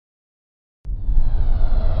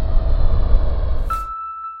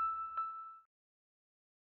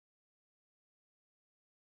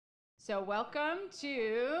So welcome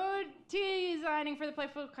to Designing for the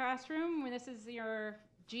Playful Classroom. This is your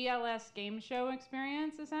GLS game show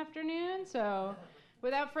experience this afternoon. So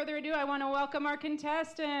without further ado, I want to welcome our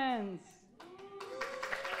contestants.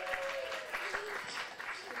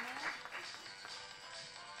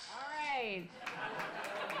 All right.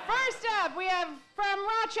 First up, we have from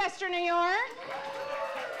Rochester, New York,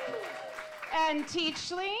 and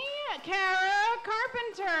Teachley,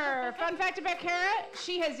 Carpenter. Fun fact about Kara,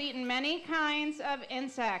 she has eaten many kinds of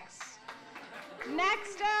insects.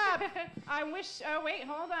 Next up, I wish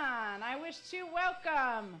to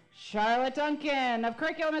welcome Charlotte Duncan of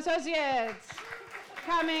Curriculum Associates.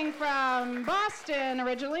 Coming from Boston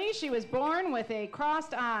originally, she was born with a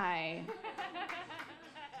crossed eye.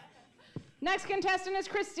 Next contestant is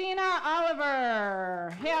Christina Oliver.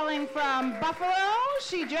 Hailing from Buffalo,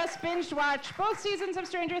 she just binge-watched both seasons of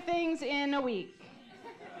Stranger Things in a week.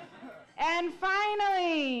 And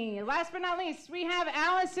finally, last but not least, we have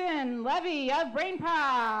Allisyn Levy of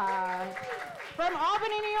BrainPOP. From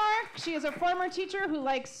Albany, New York, she is a former teacher who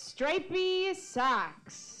likes stripy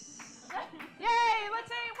socks. Yay! Let's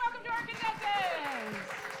say welcome to our contestants.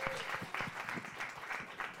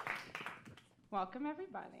 Welcome,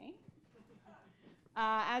 everybody.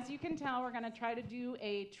 As you can tell, we're going to try to do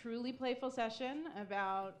a truly playful session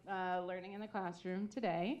about learning in the classroom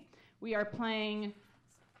today. We are playing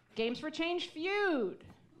Games for Change Feud.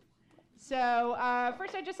 So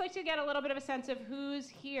first, I'd just like to get a little bit of a sense of who's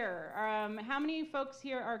here. How many folks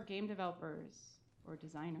here are game developers or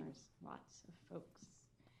designers? Lots of folks.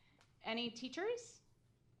 Any teachers?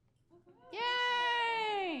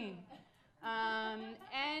 Yay!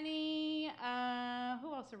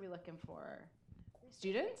 Who else are we looking for?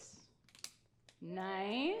 Students?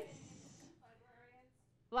 Nice.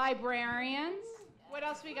 Librarians. What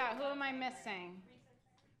else we got? Who am I missing?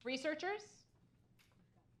 Researchers?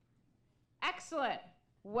 Excellent.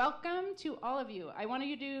 Welcome to all of you. I want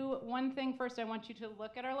you to do one thing first. I want you to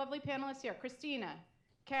look at our lovely panelists here. Christina,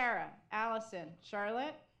 Kara, Allisyn,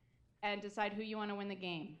 Charlotte, and decide who you want to win the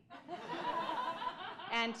game.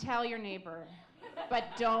 And tell your neighbor, but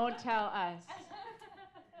don't tell us.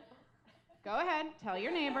 Go ahead, tell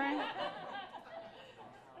your neighbor.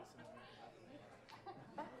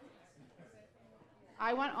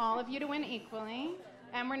 I want all of you to win equally,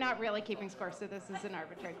 and we're not really keeping score, so this is an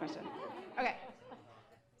arbitrary question. Okay,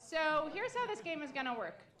 so here's how this game is gonna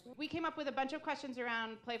work. We came up with a bunch of questions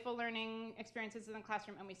around playful learning experiences in the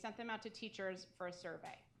classroom, and we sent them out to teachers for a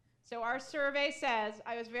survey. So our survey says,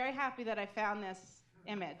 I was very happy that I found this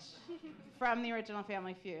image from the original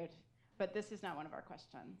Family Feud, but this is not one of our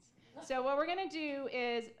questions. So what we're going to do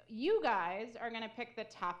is you guys are going to pick the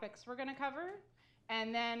topics we're going to cover,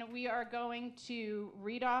 and then we are going to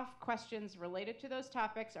read off questions related to those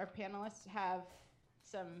topics. Our panelists have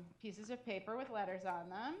some pieces of paper with letters on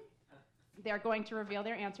them. They're going to reveal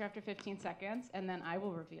their answer after 15 seconds, and then I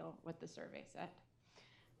will reveal what the survey said.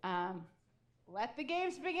 Let the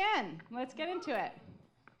games begin. Let's get into it.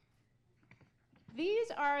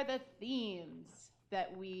 These are the themes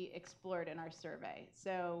that we explored in our survey.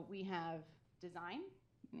 So we have design,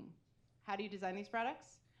 meaning how do you design these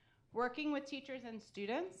products? Working with teachers and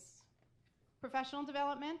students, professional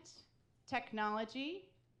development, technology,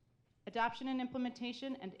 adoption and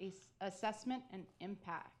implementation, and assessment and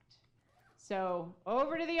impact. So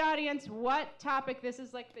over to the audience, what topic? This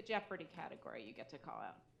is like the Jeopardy category you get to call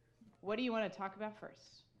out. What do you want to talk about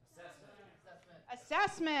first?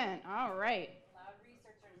 Assessment. All right. Loud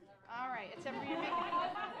researchers. All right. Except for you're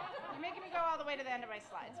making me go all the way to the end of my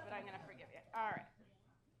slides, but I'm going to forgive you. All right.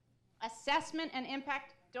 Assessment and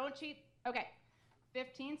impact. Don't cheat. Okay.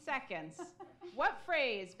 15 seconds. What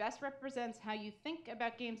phrase best represents how you think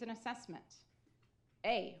about games and assessment?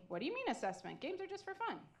 A, what do you mean assessment? Games are just for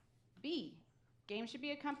fun. B, games should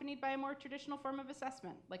be accompanied by a more traditional form of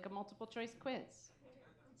assessment, like a multiple choice quiz.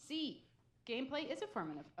 C, gameplay is a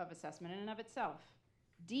form of assessment in and of itself.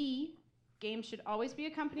 D, games should always be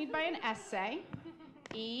accompanied by an essay.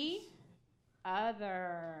 E,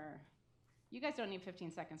 other. You guys don't need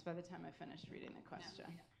 15 seconds by the time I finish reading the question.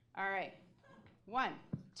 No. All right. 1,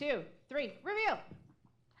 2, 3, reveal.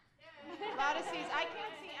 A lot of C's. I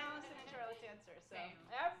can't see Allisyn and Charlotte's answer, so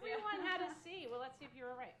everyone had a C. Well, let's see if you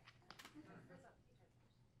were right.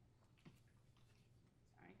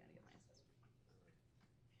 Sorry, gotta get my assessment.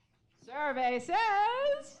 Survey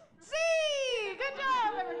says C. Good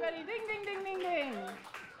job, everybody. Ding, ding, ding, ding, ding.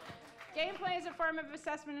 Gameplay is a form of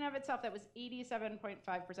assessment in and of itself. That was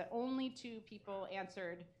 87.5%. Only 2 people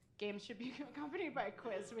answered games should be accompanied by a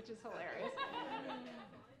quiz, which is hilarious.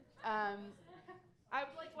 I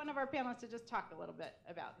would like one of our panelists to just talk a little bit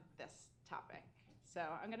about this topic. So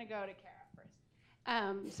I'm going to go to Kara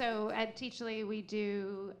first. So at Teachley, we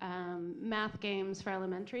do math games for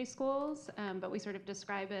elementary schools, but we sort of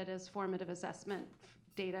describe it as formative assessment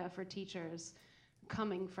data for teachers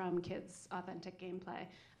coming from kids' authentic gameplay.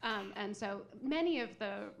 And so many of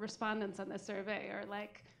the respondents on this survey are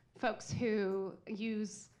like folks who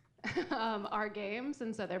use our games,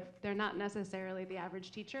 and so they're not necessarily the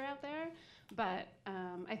average teacher out there, but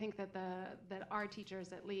I think that that our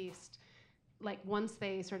teachers at least, like once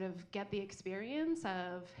they sort of get the experience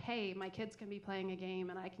of, hey, my kids can be playing a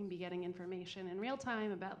game and I can be getting information in real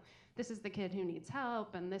time about this is the kid who needs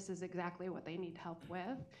help and this is exactly what they need help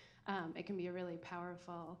with, it can be a really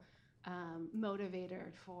powerful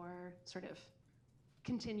motivator for sort of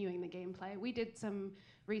continuing the gameplay. We did some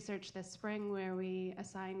research this spring where we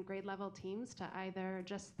assigned grade level teams to either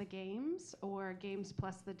just the games or games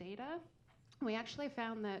plus the data. We actually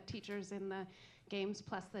found that teachers in the games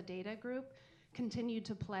plus the data group continued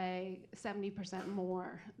to play 70%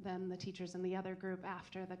 more than the teachers in the other group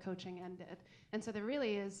after the coaching ended. And so there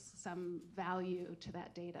really is some value to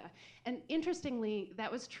that data. And interestingly, that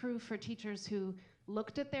was true for teachers who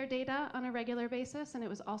looked at their data on a regular basis, and it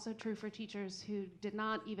was also true for teachers who did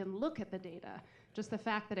not even look at the data, just the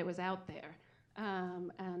fact that it was out there.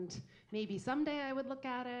 And maybe someday I would look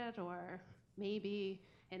at it, or maybe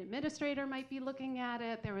an administrator might be looking at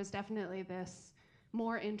it. There was definitely this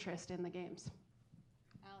more interest in the games.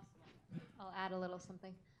 Allisyn, I'll add a little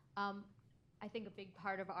something. I think a big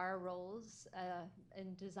part of our roles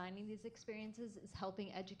in designing these experiences is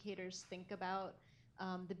helping educators think about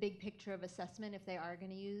the big picture of assessment if they are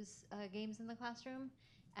going to use games in the classroom.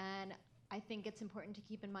 And I think it's important to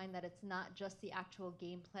keep in mind that it's not just the actual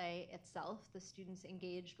gameplay itself, the students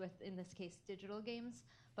engaged with, in this case, digital games,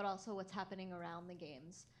 but also what's happening around the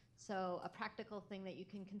games. So a practical thing that you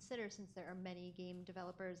can consider, since there are many game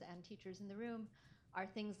developers and teachers in the room, are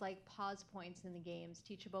things like pause points in the games,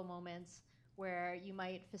 teachable moments, where you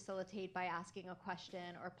might facilitate by asking a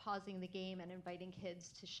question or pausing the game and inviting kids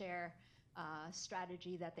to share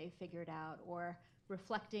strategy that they figured out, or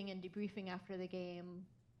reflecting and debriefing after the game,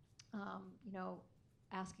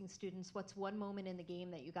 asking students, what's one moment in the game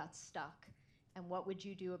that you got stuck, and what would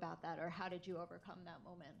you do about that, or how did you overcome that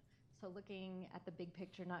moment? So looking at the big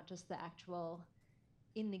picture, not just the actual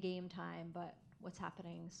in the game time, but what's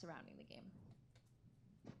happening surrounding the game.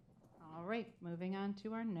 All right, moving on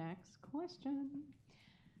to our next question.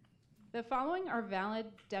 The following are valid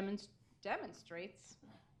demonstrates.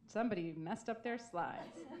 Somebody messed up their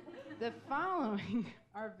slides. The following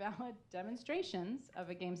are valid demonstrations of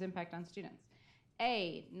a game's impact on students.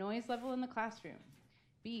 A, noise level in the classroom.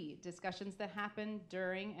 B, discussions that happen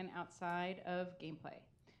during and outside of gameplay.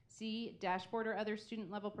 C, dashboard or other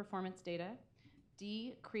student level performance data.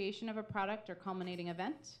 D, creation of a product or culminating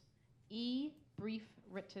event. E, brief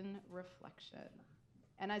written reflection.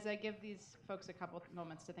 And as I give these folks a couple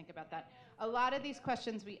moments to think about that, a lot of these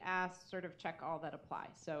questions we asked sort of check all that apply.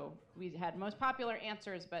 So we had most popular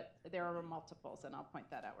answers, but there are multiples, and I'll point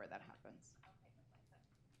that out where that happens.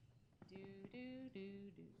 Do, do, do,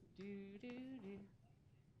 do, do, do, do.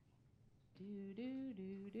 Do, do,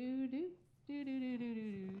 do, do, do. Do, do, do, do,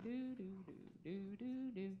 do, do, do, do,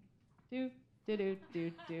 do, do, do, do, do,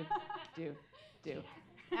 do, do, do.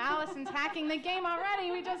 Allisyn's hacking the game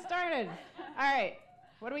already. We just started. All right.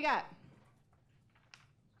 What do we got?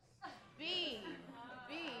 B,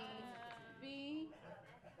 B, B,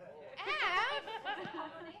 F.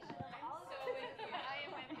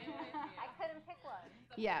 I couldn't pick one.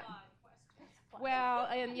 Yeah. Well,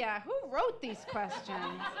 and yeah, who wrote these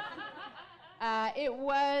questions? It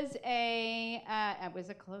was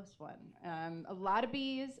a close one. A lot of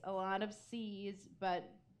B's, a lot of C's, but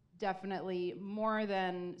definitely more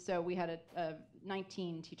than, so we had a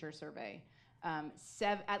 19 teacher survey.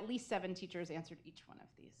 At least 7 teachers answered each one of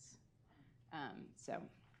these. So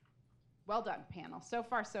well done, panel. So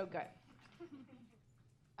far, so good.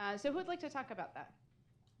 So who would like to talk about that?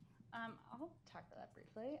 I'll talk about that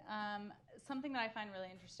briefly. Something that I find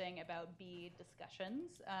really interesting about B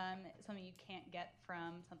discussions, something you can't get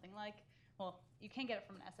from something like, well, you can get it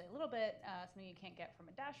from an essay a little bit, something you can't get from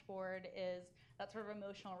a dashboard is that sort of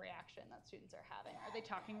emotional reaction that students are having. Are they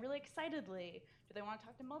talking really excitedly? Do they want to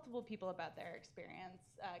talk to multiple people about their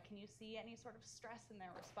experience? Can you see any sort of stress in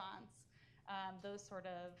their response? Those sort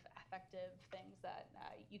of affective things that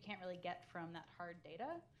you can't really get from that hard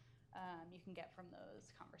data. You can get from those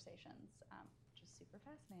conversations, which is super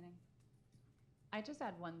fascinating. I just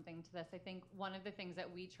add one thing to this. I think one of the things that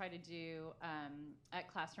we try to do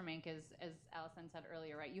at Classroom Inc. is, as Allisyn said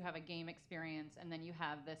earlier, right? You have a game experience, and then you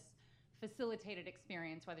have this facilitated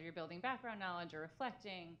experience, whether you're building background knowledge or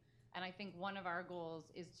reflecting. And I think one of our goals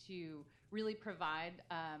is to really provide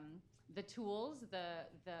the tools, the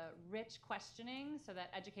rich questioning, so that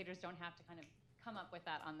educators don't have to kind of come up with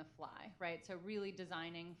that on the fly, right? So really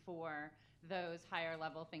designing for those higher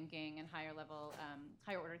level thinking and higher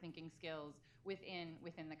order thinking skills within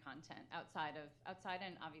the content, outside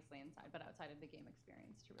and obviously inside, but outside of the game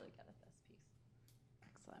experience to really get at this piece.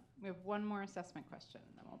 Excellent. We have one more assessment question,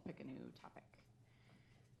 and then we'll pick a new topic.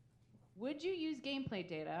 Would you use gameplay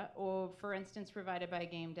data, or for instance, provided by a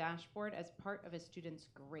game dashboard, as part of a student's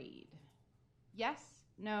grade? Yes,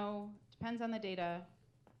 no, depends on the data,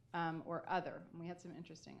 or other. And we had some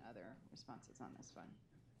interesting other responses on this one.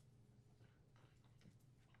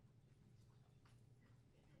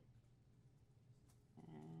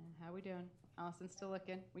 And how we doing? Allisyn's still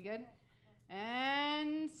looking. We good?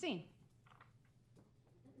 And C.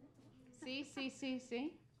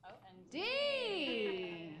 C. Oh, and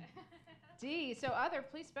D. D. So other,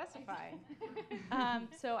 please specify.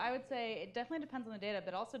 So I would say it definitely depends on the data,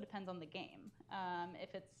 but also depends on the game.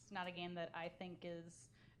 If it's not a game that I think is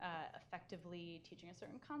effectively teaching a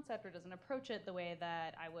certain concept or doesn't approach it the way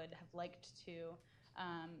that I would have liked to,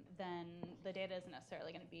 then the data isn't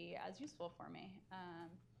necessarily going to be as useful for me.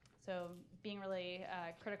 So being really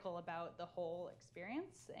critical about the whole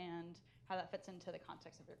experience and how that fits into the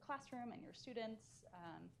context of your classroom and your students,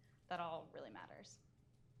 that all really matters.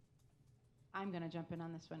 I'm going to jump in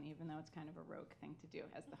on this one, even though it's kind of a rogue thing to do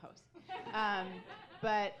as the host.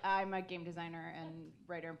 But I'm a game designer and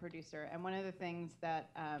writer and producer, and one of the things that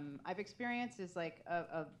I've experienced is like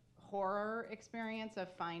a horror experience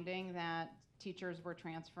of finding that teachers were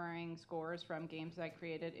transferring scores from games I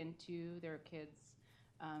created into their kids'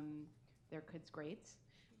 grades.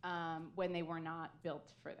 When they were not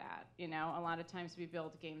built for that. You know, a lot of times we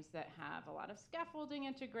build games that have a lot of scaffolding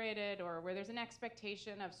integrated, or where there's an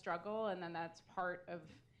expectation of struggle, and then that's part of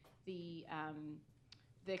the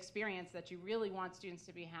experience that you really want students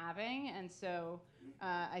to be having. And so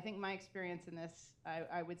I think my experience in this,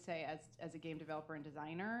 I would say as a game developer and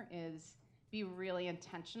designer, is be really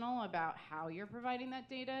intentional about how you're providing that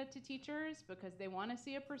data to teachers, because they want to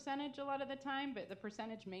see a percentage a lot of the time, but the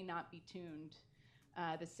percentage may not be tuned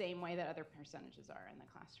the same way that other percentages are in the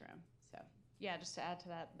classroom. So Yeah, just to add to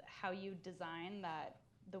that, how you design that,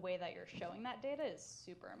 the way that you're showing that data is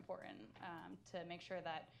super important, to make sure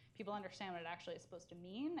that people understand what it actually is supposed to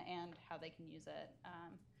mean and how they can use it.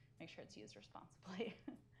 Make sure it's used responsibly,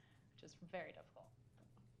 which is very difficult.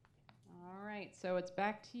 all right, so it's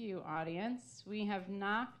back to you, audience. We have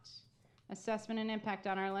knocked assessment and impact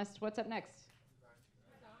on our list. What's up next?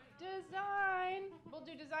 Design. We'll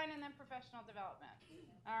do design and then professional development.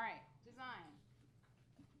 All right, design.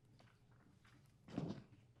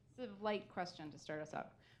 It's a light question to start us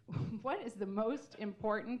up. What is the most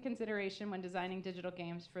important consideration when designing digital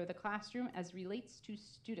games for the classroom as relates to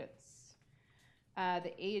students?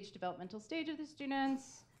 The age, developmental stage of the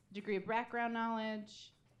students, degree of background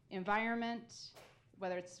knowledge, environment,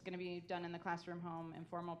 whether it's going to be done in the classroom, home,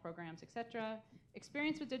 informal programs, etc.,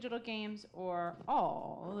 experience with digital games, or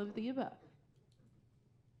all of the above.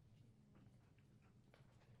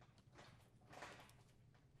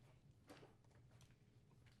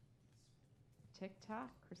 TikTok.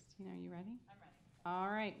 Christina, are you ready? I'm ready. All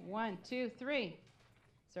right, 1, 2, 3.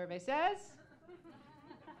 Survey says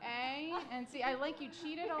A and C. I like you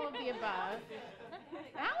cheated all of the above.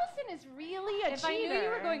 Allisyn is really a If cheater. I knew you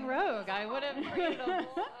were going rogue, I would have created a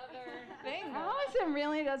whole other thing. Allisyn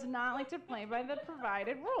really does not like to play by the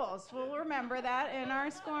provided rules. We'll remember that in our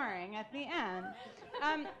scoring at the end.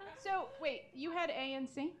 So wait, you had A and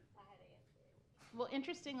C? I had A and C. Well,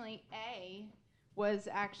 interestingly, A was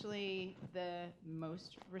actually the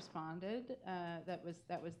most responded. That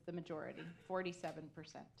was the majority. 47%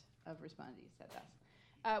 of respondees said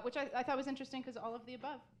that, which I thought was interesting, because all of the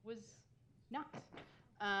above was not.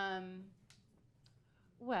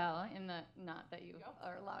 Well, not that you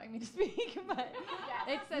are allowing me to speak, but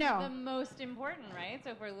it says the most important, right?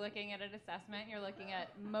 So if we're looking at an assessment, you're looking at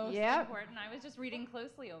most important. I was just reading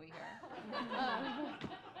closely over here.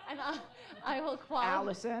 And I will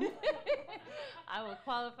Allisyn. I will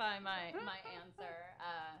qualify my answer.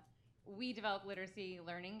 We develop literacy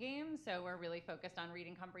learning games, so we're really focused on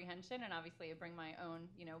reading comprehension, and obviously I bring my own,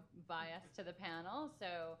 bias to the panel.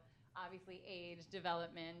 So obviously age,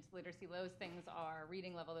 development, literacy, those things are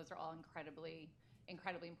reading level. Those are all incredibly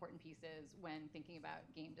important pieces when thinking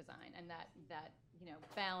about game design, and that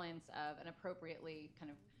balance of an appropriately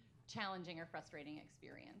kind of challenging or frustrating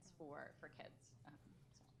experience for kids.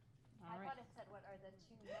 I thought it said what are the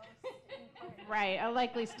two most important. Right, a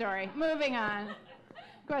likely story. Moving on.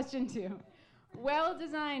 Question 2.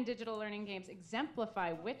 Well-designed digital learning games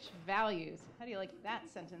exemplify which values? How do you like that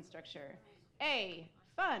sentence structure? A,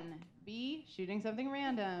 fun. B, shooting something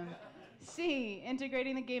random. C,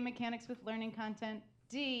 integrating the game mechanics with learning content.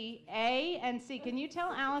 D, A, and C. Can you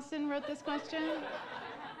tell Allisyn wrote this question?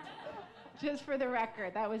 Just for the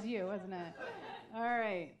record, that was you, wasn't it? All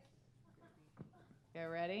right. Get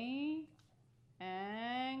ready.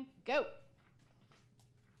 And go.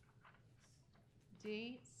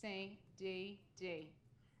 D, C, D, D.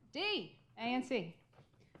 D, A and C.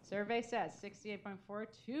 Survey says 68.42%.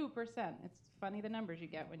 It's funny the numbers you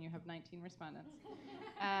get when you have 19 respondents.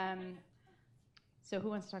 So who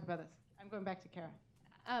wants to talk about this? I'm going back to Kara.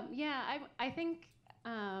 I think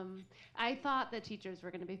I thought that teachers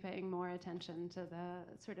were going to be paying more attention to the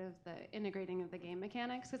sort of the integrating of the game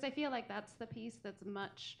mechanics, because I feel like that's the piece that's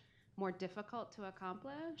much more difficult to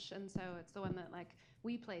accomplish, and so it's the one that like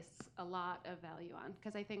we place a lot of value on,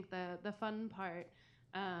 because I think the fun part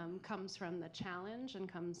comes from the challenge and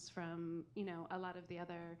comes from, you know, a lot of the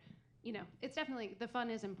other, you know, it's definitely, the fun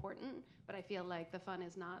is important, but I feel like the fun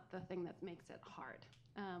is not the thing that makes it hard.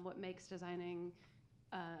 What makes designing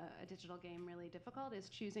a digital game really difficult is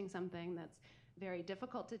choosing something that's very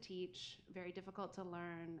difficult to teach, very difficult to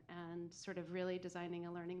learn, and sort of really designing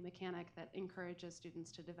a learning mechanic that encourages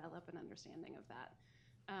students to develop an understanding of that.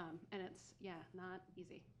 And it's, not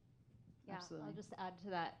easy. Yeah, Absolutely. I'll just add to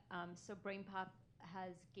that. So BrainPOP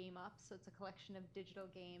has GameUp, so it's a collection of digital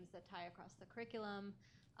games that tie across the curriculum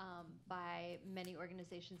by many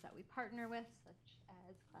organizations that we partner with, such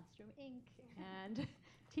as Classroom Inc. and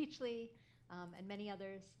Teachley, and many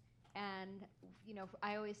others. And you know,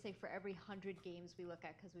 I always say for every 100 games we look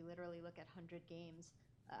at, because we literally look at hundreds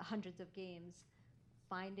of games,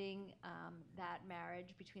 finding that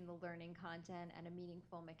marriage between the learning content and a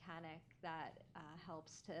meaningful mechanic that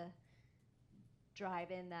helps to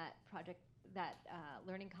drive in that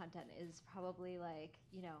learning content is probably like,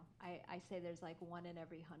 you know, I say there's like 1 in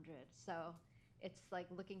every 100. So it's like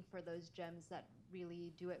looking for those gems that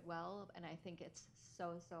really do it well, and I think it's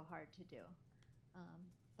so hard to do.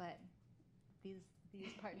 But these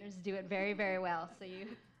partners do it very, very well. So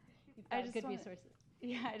you've got good resources.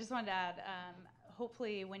 Yeah, I just wanted to add,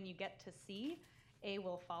 hopefully when you get to C, A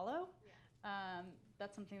will follow.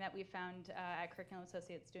 That's something that we found at Curriculum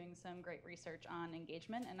Associates doing some great research on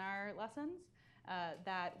engagement in our lessons,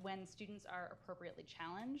 that when students are appropriately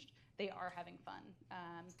challenged, they are having fun.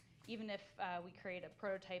 Even if we create a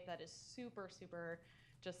prototype that is super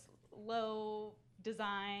just low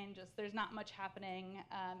design, just there's not much happening,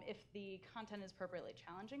 if the content is appropriately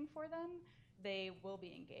challenging for them, they will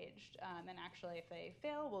be engaged. And actually, if they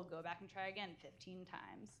fail, we'll go back and try again 15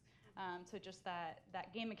 times. So just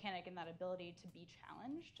that game mechanic and that ability to be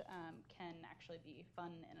challenged can actually be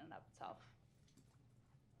fun in and of itself.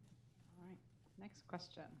 All right, next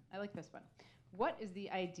question. I like this one. What is the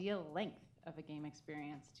ideal length of a game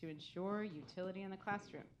experience to ensure utility in the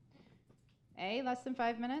classroom? A, less than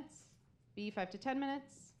 5 minutes. B, 5 to 10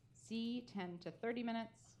 minutes. C, 10 to 30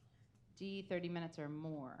 minutes. D, 30 minutes or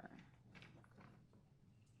more.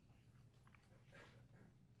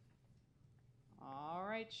 All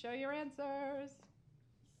right, show your answers.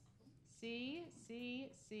 C, C,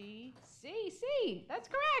 C, C, C. That's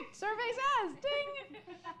correct. Survey says.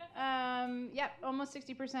 Ding. Yep, almost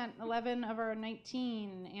 60%. 11 of our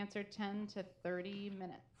 19 answered 10 to 30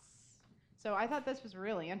 minutes. So I thought this was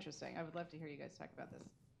really interesting. I would love to hear you guys talk about this.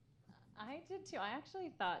 I did too. I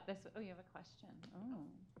actually thought this. Oh, you have a question. Oh,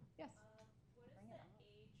 yes. What is the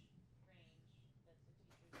age range that the teachers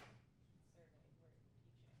surveyed were teaching?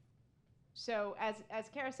 So as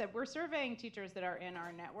Kara said, we're surveying teachers that are in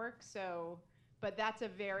our network. So, but that's a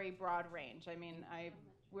very broad range. I mean,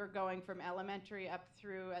 we're going from elementary up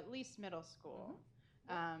through at least middle school.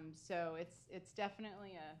 So it's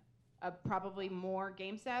definitely a probably more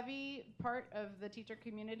game savvy part of the teacher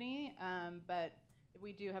community, but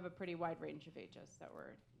we do have a pretty wide range of ages that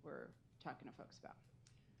we're talking to folks about.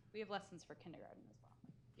 We have lessons for kindergarten as well.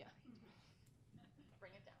 Yeah.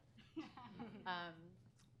 bring it down.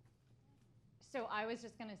 So I was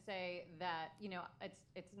just going to say that, you know,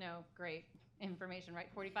 it's no great information, right?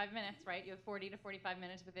 45 minutes, right? You have 40 to 45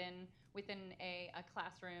 minutes within a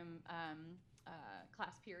classroom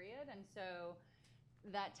class period, and so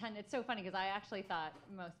it's so funny because I actually thought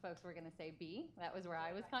most folks were going to say B. That was where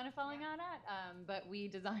I was kind of falling out at. But we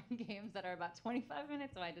design games that are about 25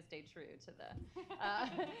 minutes, so I had to stay true to the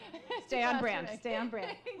Stay on brand. Stay on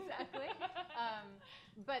brand. Exactly.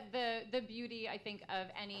 But the beauty, I think, of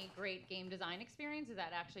any great game design experience is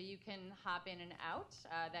that actually you can hop in and out,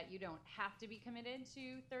 that you don't have to be committed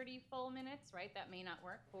to 30 full minutes, right? That may not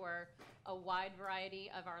work for a wide variety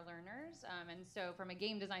of our learners. And so from a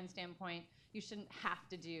game design standpoint, you shouldn't have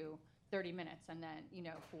to do 30 minutes and then,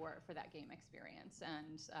 for that game experience.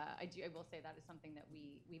 And I will say that is something that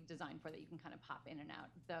we've designed for, that you can kind of pop in and out,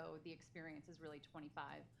 though the experience is really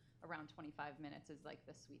around 25 minutes is like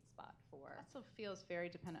the sweet spot for. Also feels very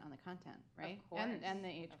dependent on the content, right? Of course. And the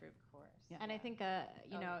age group. Of course. Yeah. And I think,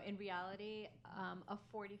 in reality, a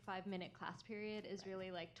 45-minute class period is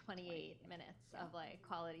really like 28 minutes of like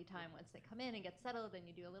quality time once they come in and get settled, and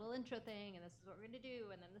you do a little intro thing, and this is what we're going to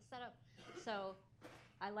do, and then the setup. So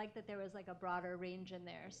I like that there was like a broader range in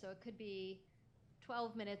there. So it could be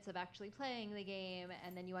 12 minutes of actually playing the game,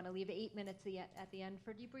 and then you want to leave 8 minutes at the end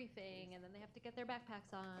for debriefing, and then they have to get their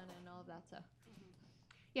backpacks on and all of that stuff.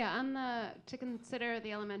 Yeah, to consider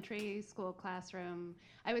the elementary school classroom,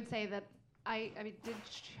 I would say that I did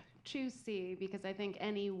choose C because I think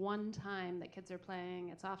any one time that kids are playing,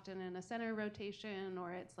 it's often in a center rotation,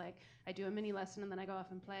 or it's like I do a mini lesson and then I go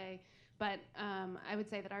off and play. But I would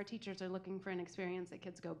say that our teachers are looking for an experience that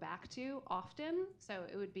kids go back to often. So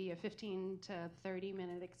it would be a 15 to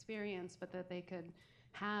 30-minute experience, but that they could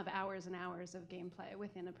have hours and hours of gameplay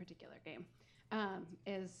within a particular game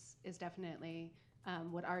is definitely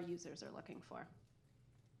what our users are looking for.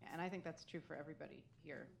 Yeah, and I think that's true for everybody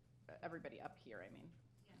here, everybody up here, I mean.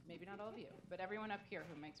 Maybe not all of you, but everyone up here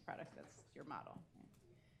who makes products, that's your model.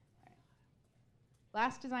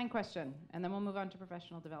 Last design question, and then we'll move on to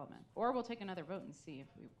professional development. Or we'll take another vote and see if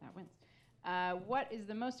that wins. What is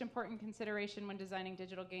the most important consideration when designing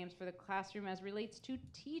digital games for the classroom as relates to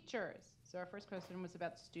teachers? So our first question was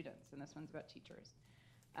about students, and this one's about teachers.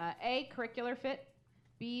 A, curricular fit.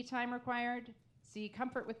 B, time required. C,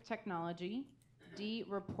 comfort with technology. D,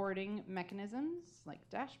 reporting mechanisms like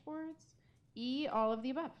dashboards. E, all of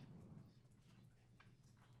the above.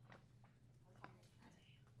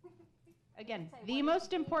 Again, the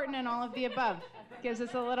most important and all of the above gives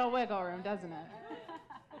us a little wiggle room, doesn't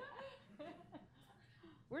it?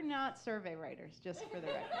 We're not survey writers, just for the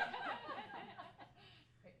record.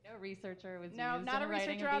 No researcher was No, used not in a writing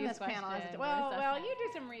researcher of on these this panel. questions or Well, assessment. you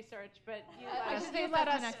do some research, but you I should say you let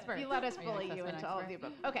assessment us expert. you let us Are you an bully you assessment into all of the expert?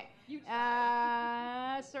 above. Okay.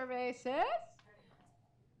 Survey says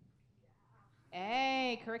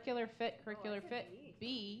A, curricular fit.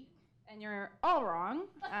 B, and you're all wrong.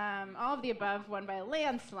 All of the above won by a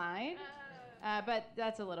landslide, but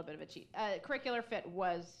that's a little bit of a cheat. Curricular fit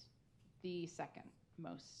was the second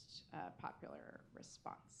most popular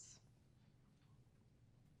response.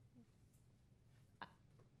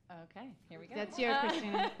 Okay, here we go. That's you,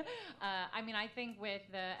 Christina. I think with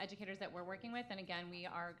the educators that we're working with, and again, we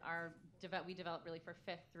develop really for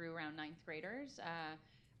 5th through around 9th graders.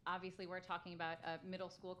 Obviously, we're talking about a middle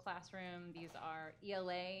school classroom. These are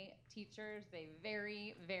ELA teachers. They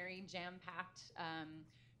very, very jam-packed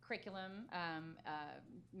curriculum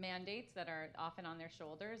mandates that are often on their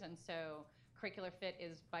shoulders, and so curricular fit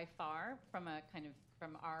is by far, from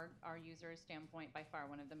our user's standpoint, by far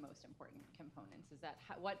one of the most important components. Is that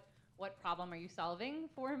what problem are you solving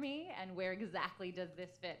for me, and where exactly does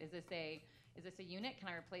this fit? Is this a unit? Can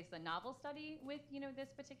I replace the novel study with this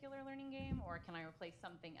particular learning game, or can I replace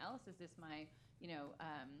something else? Is this my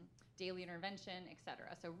daily intervention, et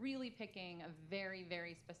cetera? So really picking a very,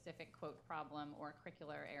 very specific quote problem or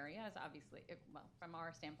curricular area is obviously, from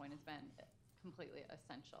our standpoint, has been completely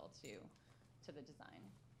essential to the design.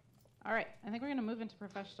 All right, I think we're going to move into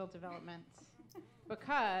professional development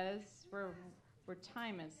because we're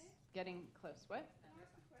time is getting close. What?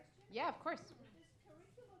 Yeah, of course. Does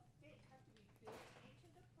curricular fit have to be built into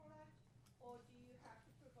the product, or do you have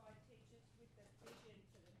to provide teachers with the vision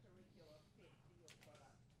for the curricular fit for your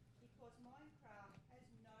product? Because Minecraft has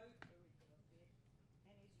no curricular fit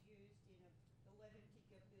and is used in 11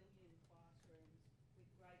 gigabillion classrooms with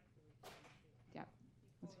great curricular fit. Yeah,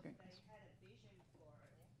 that's a Because great they question. had a vision for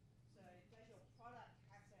it. So does your product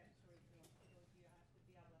have to have curriculum fit, or do you have to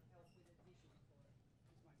be able to help with a vision for it,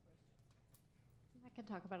 is my question. I can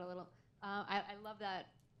talk about it a little. I love that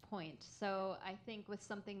point. So I think with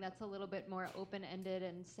something that's a little bit more open-ended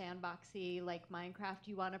and sandboxy like Minecraft,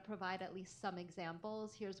 you want to provide at least some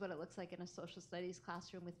examples. Here's what it looks like in a social studies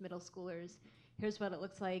classroom with middle schoolers. Here's what it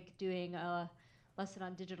looks like doing a lesson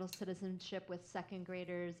on digital citizenship with 2nd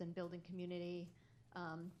graders and building community.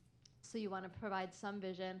 So you want to provide some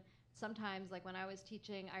vision. Sometimes, like when I was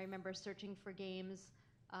teaching, I remember searching for games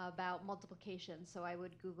about multiplication. So I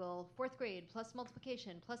would Google 4th grade plus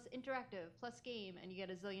multiplication plus interactive plus game, and you get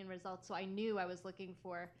a zillion results. So I knew I was looking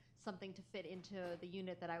for something to fit into the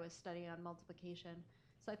unit that I was studying on multiplication.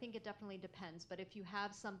 So I think it definitely depends. But if you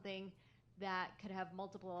have something that could have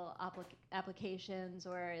multiple applications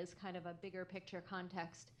or is kind of a bigger picture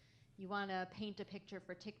context, You want to paint a picture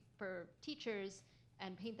for teachers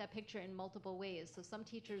and paint that picture in multiple ways. So some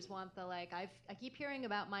teachers want the I keep hearing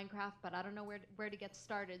about Minecraft, but I don't know where to get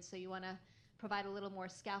started. So you want to provide a little more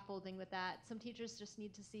scaffolding with that. Some teachers just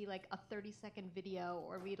need to see a 30-second video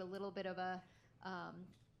or read a little bit of a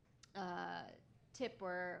tip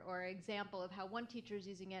or example of how one teacher is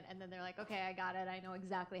using it, and then they're like, okay, I got it. I know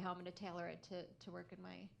exactly how I'm going to tailor it to work in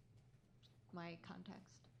my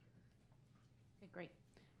context. Okay, great.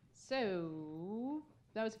 So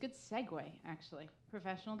that was a good segue, actually.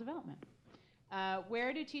 Professional development.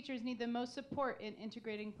 Where do teachers need the most support in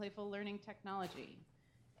integrating playful learning technology?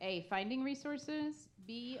 A, finding resources.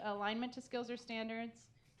 B, alignment to skills or standards.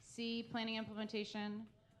 C, planning implementation.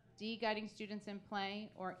 D, guiding students in play.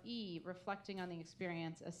 Or E, reflecting on the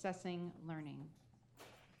experience, assessing learning.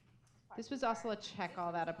 This was also a check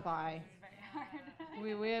all that apply.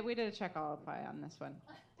 We did a check all apply on this one.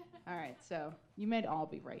 All right, so you may all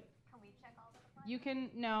be right. Can we check all that apply? You can,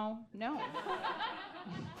 no.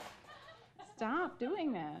 Stop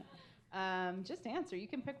doing that. Just answer. You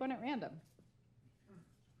can pick one at random.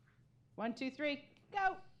 1, 2, 3,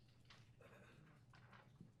 go.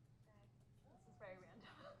 This is very random.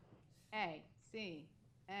 A, C,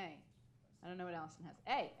 A. I don't know what Allisyn has.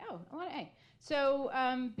 A. Oh, a lot of A. So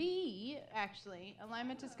B, actually,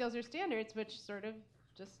 alignment to skills or standards, which sort of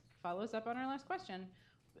just follows up on our last question,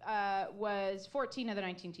 was 14 of the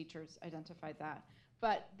 19 teachers identified that.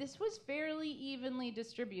 But this was fairly evenly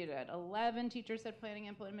distributed. 11 teachers said planning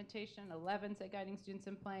implementation, 11 said guiding students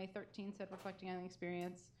in play, 13 said reflecting on the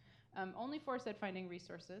experience. Only 4 said finding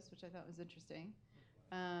resources, which I thought was interesting.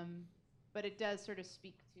 But it does sort of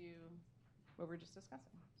speak to what we're just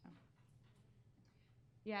discussing. So.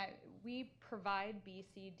 Yeah, we provide B,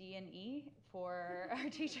 C, D, and E for our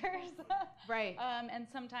teachers. Right. And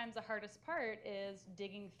sometimes the hardest part is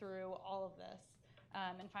digging through all of this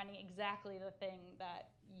and finding exactly the thing that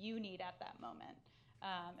you need at that moment.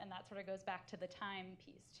 And that sort of goes back to the time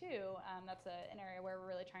piece too. That's an area where we're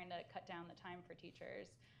really trying to cut down the time for teachers,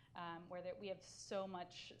 where we have so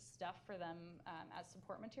much stuff for them as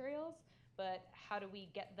support materials, but how do we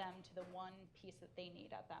get them to the one piece that they need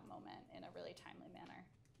at that moment in a really timely manner?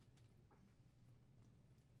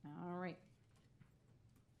 All right.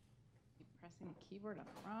 Keep pressing the keyboard on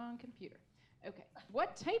the wrong computer. Okay.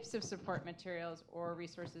 What types of support materials or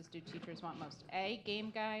resources do teachers want most? A, game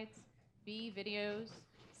guides. B, videos.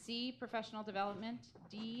 C, professional development.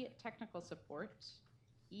 D, technical support.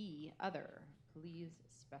 E, other. Please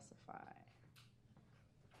specify.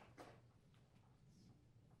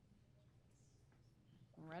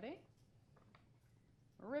 Ready?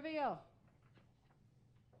 Reveal.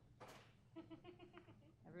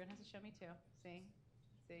 Everyone has to show me too. See?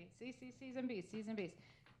 C's and B's. C's and B's.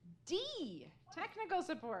 D, technical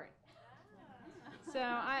support. So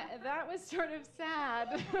that was sort of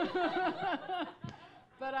sad.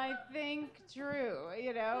 But I think true,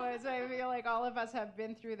 as I feel like all of us have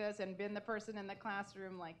been through this and been the person in the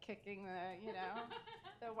classroom kicking the,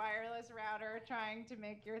 the wireless router trying to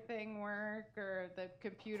make your thing work, or the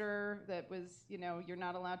computer that was, you're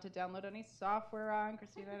not allowed to download any software on.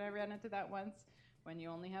 Christina and I ran into that once. When you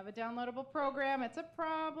only have a downloadable program, it's a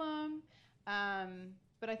problem.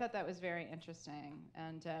 But I thought that was very interesting.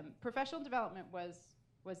 And professional development was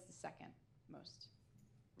the second most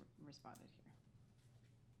responded here.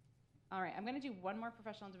 All right, I'm going to do one more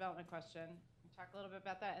professional development question. We'll talk a little bit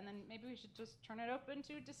about that, and then maybe we should just turn it open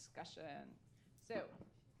to discussion. So,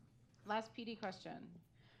 last PD question.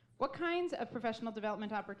 What kinds of professional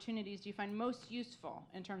development opportunities do you find most useful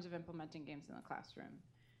in terms of implementing games in the classroom?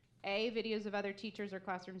 A, videos of other teachers or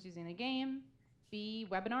classrooms using the game. B,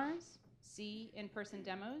 webinars. C, in-person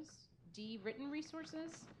demos. D, written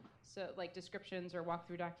resources, so like descriptions or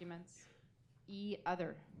walkthrough documents. E,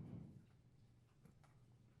 other.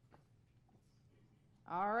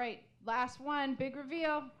 All right, last one, big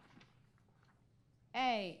reveal.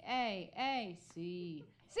 A, C.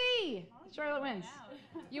 C! Charlotte wins.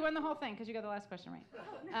 You won the whole thing because you got the last question right.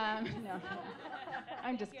 No,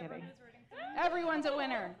 I'm just kidding. Everyone's a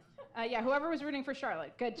winner. Yeah, whoever was rooting for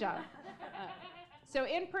Charlotte, good job. So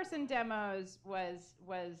in-person demos was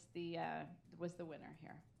the winner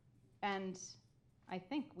here, and I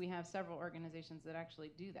think we have several organizations that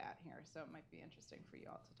actually do that here. So it might be interesting for you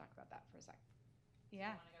all to talk about that for a sec. Yeah. You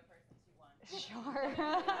want to go first since you won?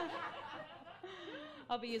 Sure.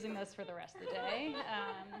 I'll be using this for the rest of the day.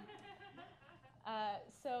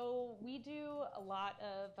 So we do a lot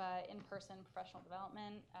of in-person professional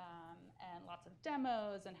development and lots of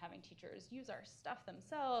demos and having teachers use our stuff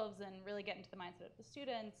themselves and really get into the mindset of the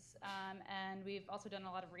students. And we've also done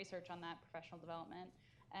a lot of research on that professional development.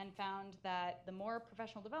 and found that the more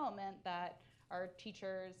professional development that our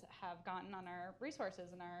teachers have gotten on our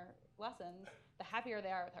resources and our lessons, the happier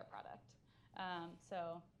they are with our product.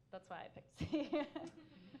 So that's why I picked C.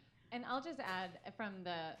 And I'll just add from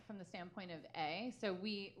the standpoint of A, so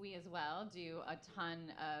we as well do a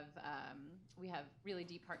ton of, we have really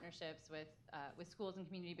deep partnerships with schools and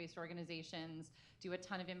community-based organizations, do a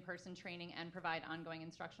ton of in-person training, and provide ongoing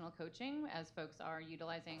instructional coaching as folks are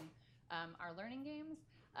utilizing our learning games.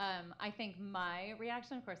 I think my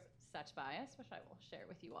reaction, of course, such bias, which I will share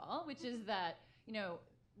with you all, which is that,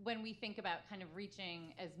 when we think about kind of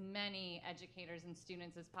reaching as many educators and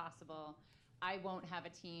students as possible, I won't have a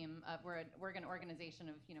team of, we're an organization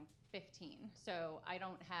of, 15. So I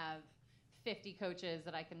don't have 50 coaches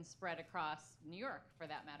that I can spread across New York, for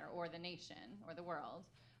that matter, or the nation, or the world.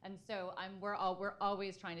 And so we're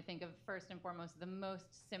always trying to think of, first and foremost, the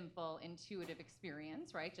most simple, intuitive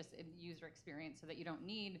experience, right? Just a user experience, so that you don't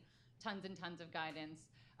need tons and tons of guidance.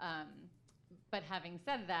 But having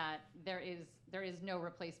said that, there is no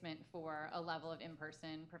replacement for a level of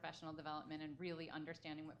in-person professional development and really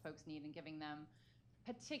understanding what folks need and giving them,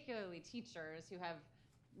 particularly teachers who have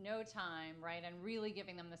no time, right, and really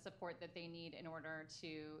giving them the support that they need in order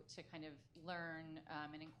to kind of learn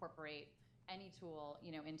and incorporate any tool,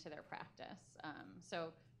 into their practice. So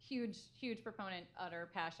huge proponent, utter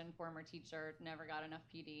passion, former teacher, never got enough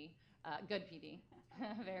PD, good PD,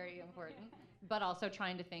 very important, but also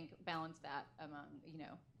trying to balance that among,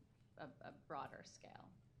 a broader scale.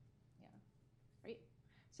 Yeah. Great.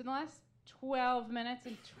 So in the last 12 minutes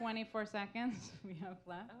and 24 seconds we have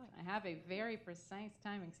left. I have a very precise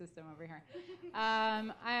timing system over here.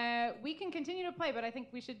 We can continue to play, but I think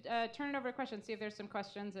we should turn it over to questions, see if there's some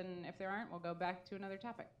questions, and if there aren't, we'll go back to another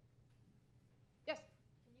topic. Yes?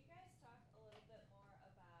 Can you guys talk a little bit more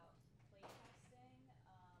about playtesting,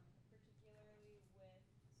 particularly with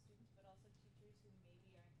students, but also teachers who maybe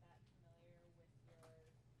aren't that familiar with your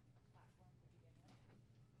platform to begin with?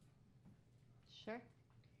 Sure.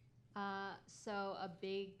 So a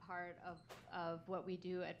big part of what we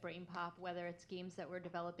do at BrainPOP, whether it's games that we're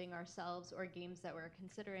developing ourselves or games that we're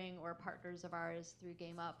considering or partners of ours through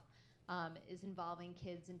GameUp, is involving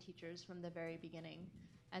kids and teachers from the very beginning.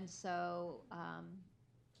 And so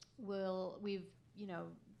we've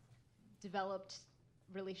developed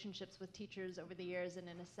relationships with teachers over the years, and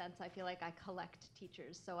in a sense, I feel like I collect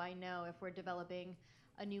teachers. So I know if we're developing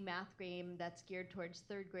a new math game that's geared towards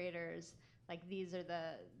third graders, like these are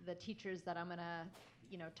the teachers that I'm gonna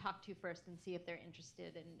talk to first and see if they're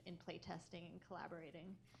interested in play testing and collaborating.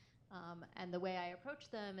 And the way I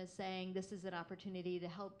approach them is saying this is an opportunity to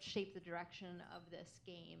help shape the direction of this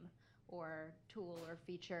game or tool or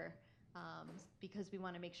feature, because we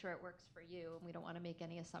want to make sure it works for you, and we don't want to make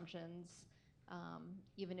any assumptions.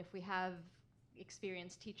 Even if we have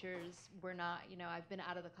experienced teachers, we're not, I've been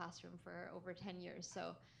out of the classroom for over 10 years,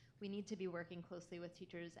 so we need to be working closely with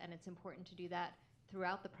teachers, and it's important to do that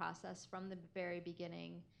throughout the process from the very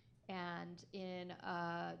beginning and in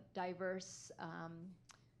a diverse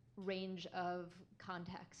range of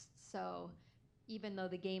contexts. So even though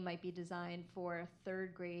the game might be designed for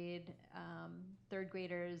third graders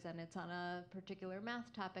and it's on a particular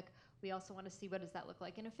math topic, we also want to see what does that look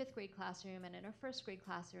like in a 5th grade classroom and in a 1st grade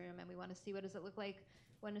classroom, and we want to see what does it look like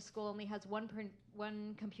when a school only has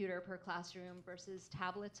one computer per classroom versus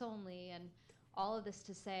tablets only, and all of this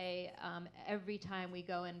to say every time we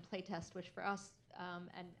go and play test, which for us,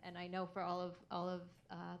 and I know for all of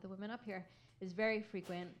the women up here, is very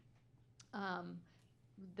frequent.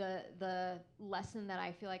 The lesson that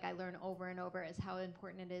I feel like I learn over and over is how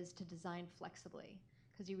important it is to design flexibly,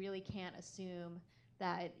 because you really can't assume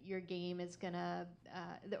that your game is gonna,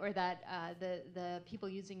 or that the people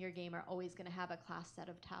using your game are always gonna have a class set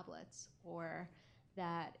of tablets, or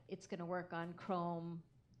that it's gonna work on Chrome,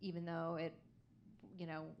 even though it,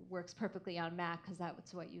 works perfectly on Mac, because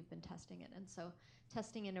that's what you've been testing it. And so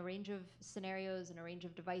testing in a range of scenarios and a range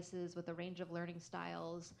of devices with a range of learning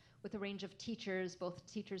styles, with a range of teachers, both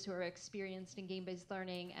teachers who are experienced in game-based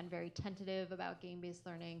learning and very tentative about game-based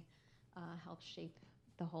learning, helps shape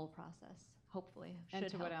the whole process. Hopefully. And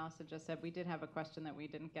to what Allisyn just said, we did have a question that we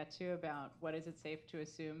didn't get to about what is it safe to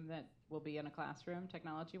assume that will be in a classroom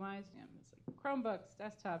technology-wise. It's like Chromebooks,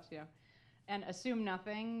 desktops, and assume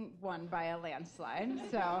nothing won by a landslide.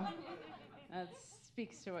 So that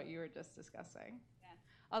speaks to what you were just discussing. Yeah.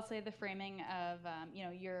 I'll say the framing of,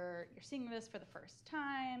 you're seeing this for the first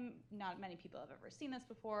time. Not many people have ever seen this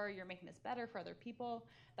before. You're making this better for other people.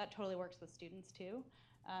 That totally works with students too.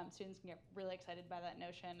 Students can get really excited by that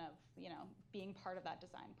notion of, being part of that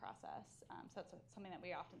design process. So that's something that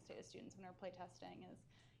we often say to students when we're playtesting is,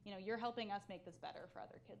 you're helping us make this better for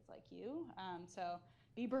other kids like you. So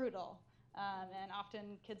be brutal. And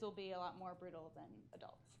often kids will be a lot more brutal than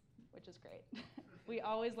adults, which is great. We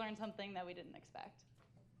always learn something that we didn't expect.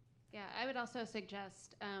 Yeah, I would also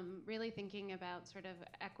suggest really thinking about sort of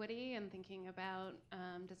equity and thinking about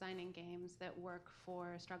designing games that work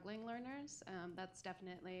for struggling learners. That's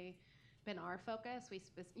definitely been our focus.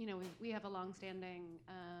 We have a longstanding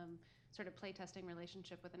sort of playtesting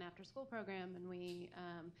relationship with an after-school program, and we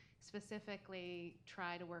specifically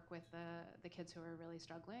try to work with the kids who are really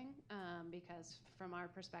struggling because from our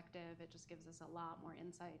perspective, it just gives us a lot more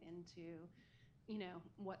insight into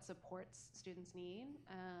what supports students need.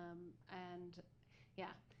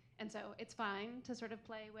 And so it's fine to sort of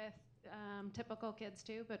play with typical kids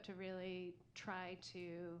too, but to really try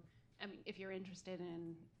to, if you're interested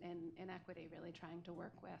in equity, really trying to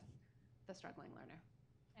work with the struggling learner.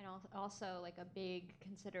 And also, like a big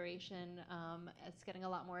consideration, it's getting a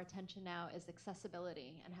lot more attention now, is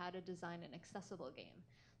accessibility and how to design an accessible game.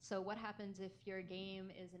 So what happens if your game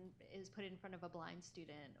is put in front of a blind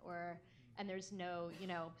student, and there's no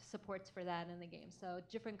supports for that in the game? So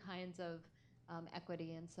different kinds of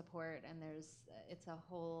equity and support, and it's a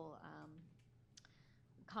whole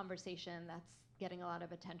conversation that's getting a lot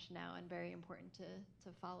of attention now and very important to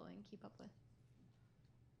follow and keep up with.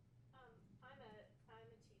 I'm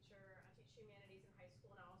a teacher. I teach humanities in high school,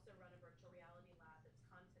 and I also run a virtual reality lab that's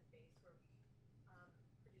content-based, where we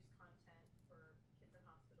produce content for kids in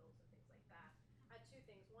hospitals and things like that. I had two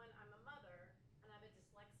things. One, I'm a mother, and I have a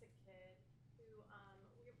dyslexic kid who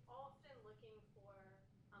we're often looking for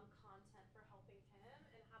content for helping him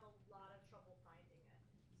and have a lot of trouble finding it.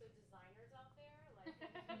 So designers out there, like,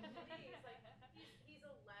 please, like, he's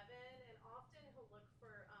 11, and often he'll look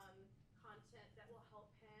for content that will help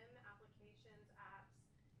him, applications, apps,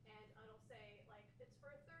 and it'll say, like, it's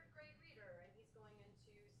for a 3rd grade reader, and he's going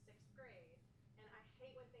into 6th grade. And I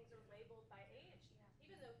hate when things are labeled by age,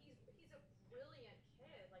 even though he's a brilliant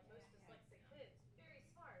kid, like most dyslexic kids, very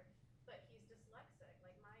smart, but he's dyslexic.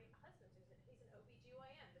 Like my husband, he's an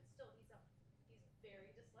OBGYN, but still he's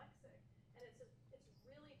very dyslexic, and it's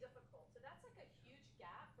really difficult. So that's like a huge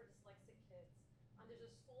gap for dyslexic kids. There's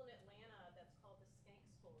a school in Atlanta that's called the Skank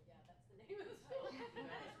School. Yeah, that's the name of the school.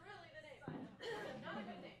 That is really the name. Not a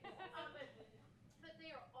good name. But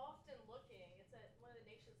they are often looking. It's one of the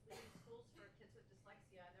nation's leading schools for kids with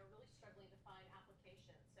dyslexia, and they're really struggling to find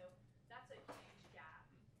applications. So that's a huge gap.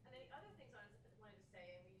 And then the other things I wanted to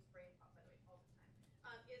say, and we use BrainPOP, by the way, all the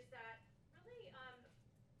time, is that really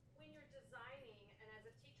when you're designing, and as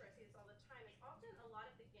a teacher I see this all the time, is often a lot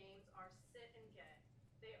of the games are sit and get.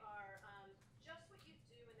 They are just what you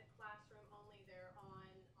do in the classroom, only they're on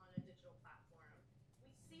a digital platform.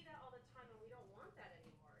 We see that all the time, and we don't want that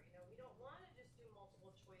anymore. We don't want to just do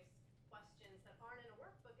multiple choice questions that aren't in a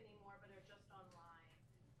workbook anymore, but are just online.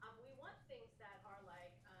 We want things that are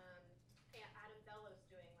like Adam Bellows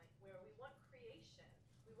doing, like where we want creation.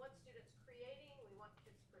 We want students creating, we want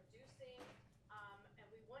kids producing, and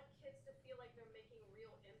we want kids to feel like they're making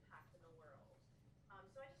real impact in the world.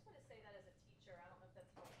 So I just want to say that as a teacher. I don't know if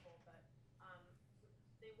that's helpful, but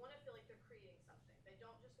they want to feel like they're creating something. They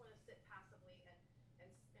don't just want to sit passively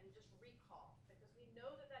and just recall, because we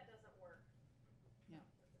know that that doesn't work. Yeah,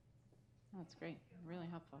 that's great. Really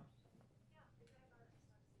helpful.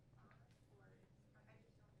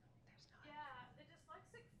 Yeah, the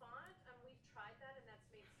dyslexic font, we've tried that, and that's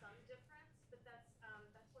made some difference, but that's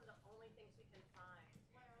one of the only things we can find.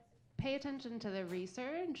 Pay attention to the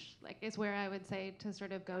research, is where I would say to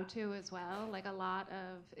sort of go to as well. Like a lot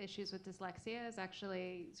of issues with dyslexia is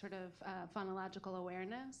actually sort of phonological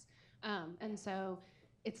awareness. And so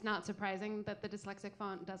it's not surprising that the dyslexic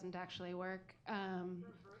font doesn't actually work.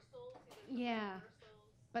 Yeah,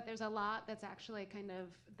 but there's a lot that's actually kind of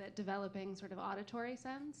that developing sort of auditory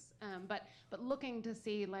sense. But looking to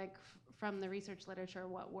see from the research literature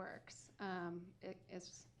what works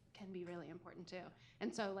can be really important too.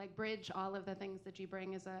 And so bridge all of the things that you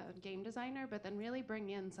bring as a game designer, but then really bring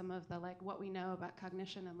in some of the what we know about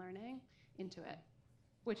cognition and learning into it.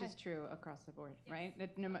 Which is true across the board, right?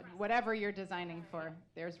 Whatever you're designing for,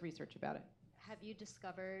 there's research about it. Have you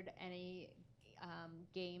discovered any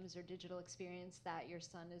games or digital experience that your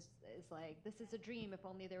son is like, this is a dream, if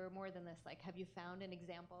only there were more than this? Have you found an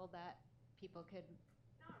example that people could?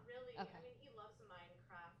 Not really. Okay. I mean, he loves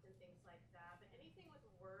Minecraft and things like that, but anything with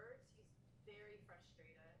words, he's very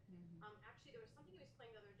frustrated. Actually, there was something he was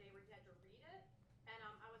playing the other day where he had to read it, and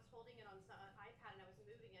I was holding it on an iPad, and I was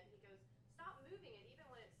moving it, and he goes, stop moving it. Even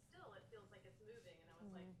when it's still, it feels like it's moving. And I was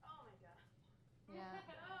like, oh my God. Yeah.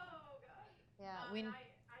 Oh God. Yeah. And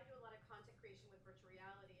I do a lot of content creation with virtual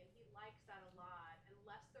reality, and he likes that a lot.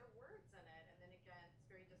 Unless they're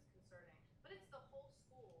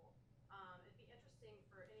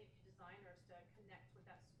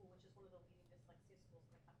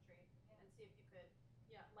see if you could,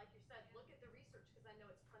 yeah, like you said, look at the research, because I know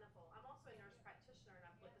it's plentiful. I'm also a nurse practitioner, and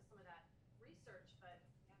I've looked at some of that research, but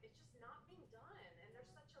it's just not being done. And there's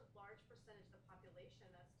such a large percentage of the population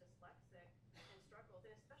that's dyslexic and struggles,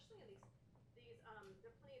 and especially in there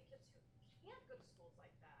are plenty of kids who can't go to schools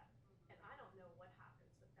like that, and I don't know what happens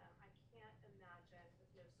with them. I can't imagine with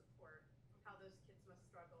no support how those kids must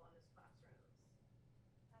struggle in those classrooms.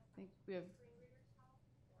 I think we have. Screen readers help?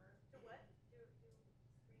 Or do what? Do screen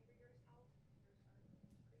readers help?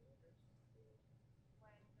 Screen readers? When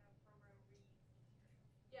the program reads material.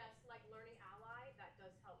 Yes, like Learning Ally, that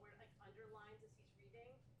does help. Where it like underlines as he's reading,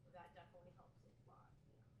 that definitely helps a lot.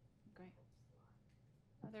 Yeah. Great. Helps a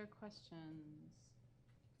lot. Other questions?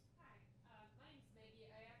 Hi, my name's Maggie.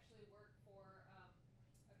 I actually work for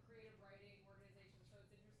a creative writing organization, so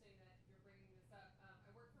it's interesting that you're bringing this up. I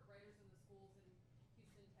work for Writers in the Schools in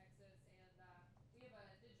Houston, Texas, and we have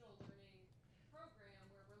a digital learning program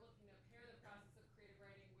where we're looking to pair the process of creative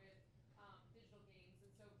writing with digital games,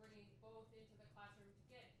 and so bringing both into the classroom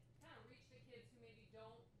to kind of reach the kids who maybe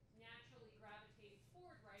don't naturally gravitate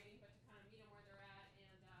toward writing, but to kind of meet them where they're at.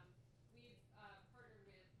 And we've partnered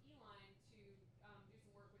with Eline to do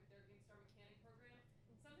some work with their GameStar Mechanic program.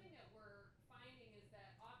 And something that we're finding is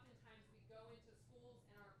that oftentimes we go into schools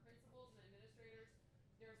and our principals and administrators,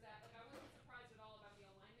 there's that, like I wasn't surprised at all about the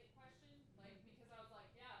alignment question, like because I was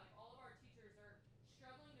like, yeah, like all of our teachers are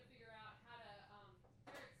struggling to figure out how to,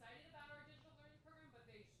 they're excited about our digital learning program, but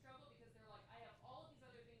they struggle because they're like, I have all of these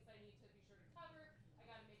other things I need to be sure to cover. I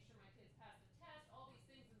got to make sure my kids pass the test, all these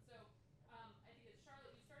things. And so I think it's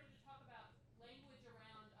Charlotte, you started to talk about language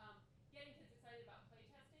around getting kids excited about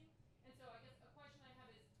playtesting. And so I guess a question I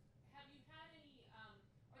have is, have you had any,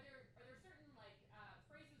 are there certain like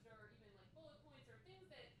phrases or even like bullet points or things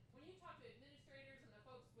that when you talk to administrators and the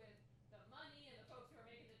folks with the money and the folks who are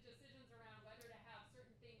making the decisions around whether to have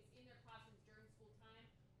certain things in their classrooms during school time,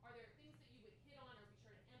 are there things that you would hit on or be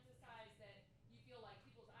sure to emphasize that you feel like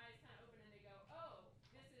people's eyes kind of open and they go, oh,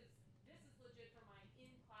 this is legit for my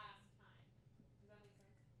in-class time? Does that make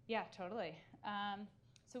sense? Yeah, totally.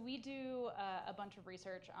 So we do a bunch of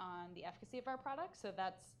research on the efficacy of our product. So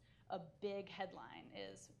that's a big headline: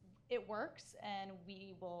 is it works, and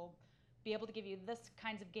we will be able to give you these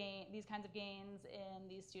kinds of gains in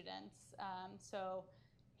these students. So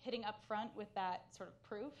hitting up front with that sort of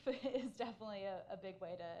proof is definitely a big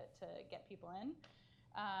way to get people in.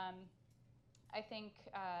 I think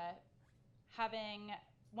having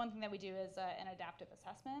one thing that we do is an adaptive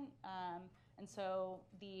assessment. And so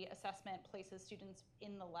the assessment places students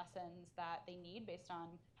in the lessons that they need based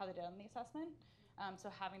on how they did on the assessment.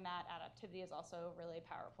 So having that adaptivity is also really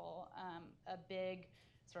powerful. A big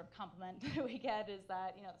sort of compliment that we get is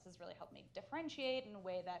that, this has really helped me differentiate in a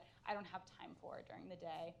way that I don't have time for during the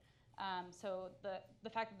day. So the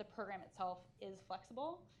fact that the program itself is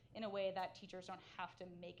flexible in a way that teachers don't have to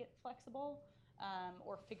make it flexible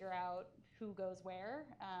or figure out who goes where,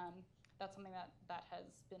 that's something that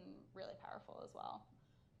has been really powerful as well.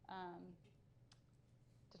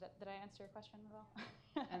 Did I answer your question at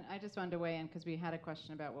all? And I just wanted to weigh in because we had a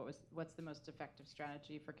question about what's the most effective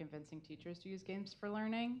strategy for convincing teachers to use games for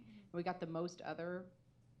learning. We got the most other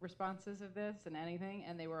responses of this and anything,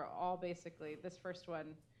 and they were all basically, this first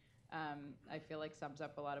one I feel like sums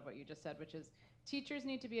up a lot of what you just said, which is teachers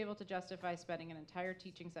need to be able to justify spending an entire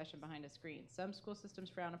teaching session behind a screen. Some school systems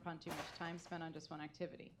frown upon too much time spent on just one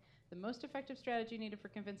activity. The most effective strategy needed for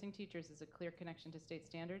convincing teachers is a clear connection to state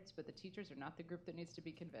standards, but the teachers are not the group that needs to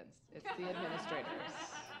be convinced. It's the administrators.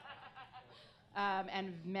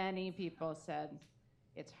 And many people said,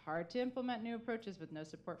 it's hard to implement new approaches with no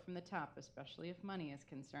support from the top, especially if money is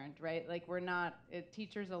concerned, right? Like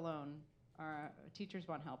teachers alone teachers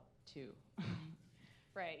want help too.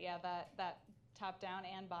 Right, yeah, that top down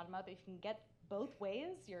and bottom up, if you can get both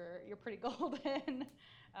ways, you're pretty golden.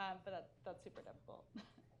 But that's super difficult.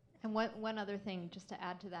 And one other thing, just to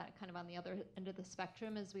add to that, kind of on the other end of the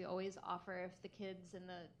spectrum, is we always offer, if the kids and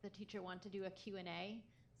the teacher want to do a Q&A,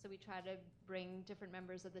 so we try to bring different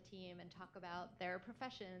members of the team and talk about their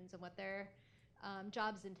professions and what their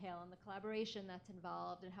jobs entail and the collaboration that's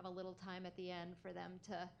involved, and have a little time at the end for them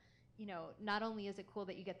to, not only is it cool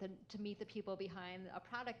that you get to meet the people behind a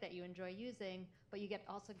product that you enjoy using, but you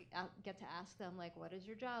also get to ask them, like, what is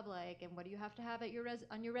your job like, and what do you have to have at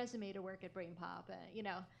on your resume to work at BrainPOP?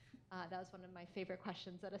 That was one of my favorite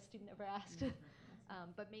questions that a student ever asked.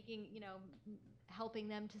 But making, helping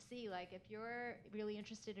them to see, like, if you're really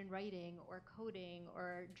interested in writing or coding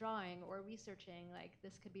or drawing or researching, like,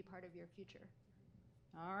 this could be part of your future.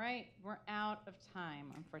 All right, we're out of time,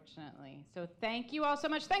 unfortunately. So thank you all so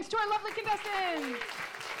much. Thanks to our lovely contestants.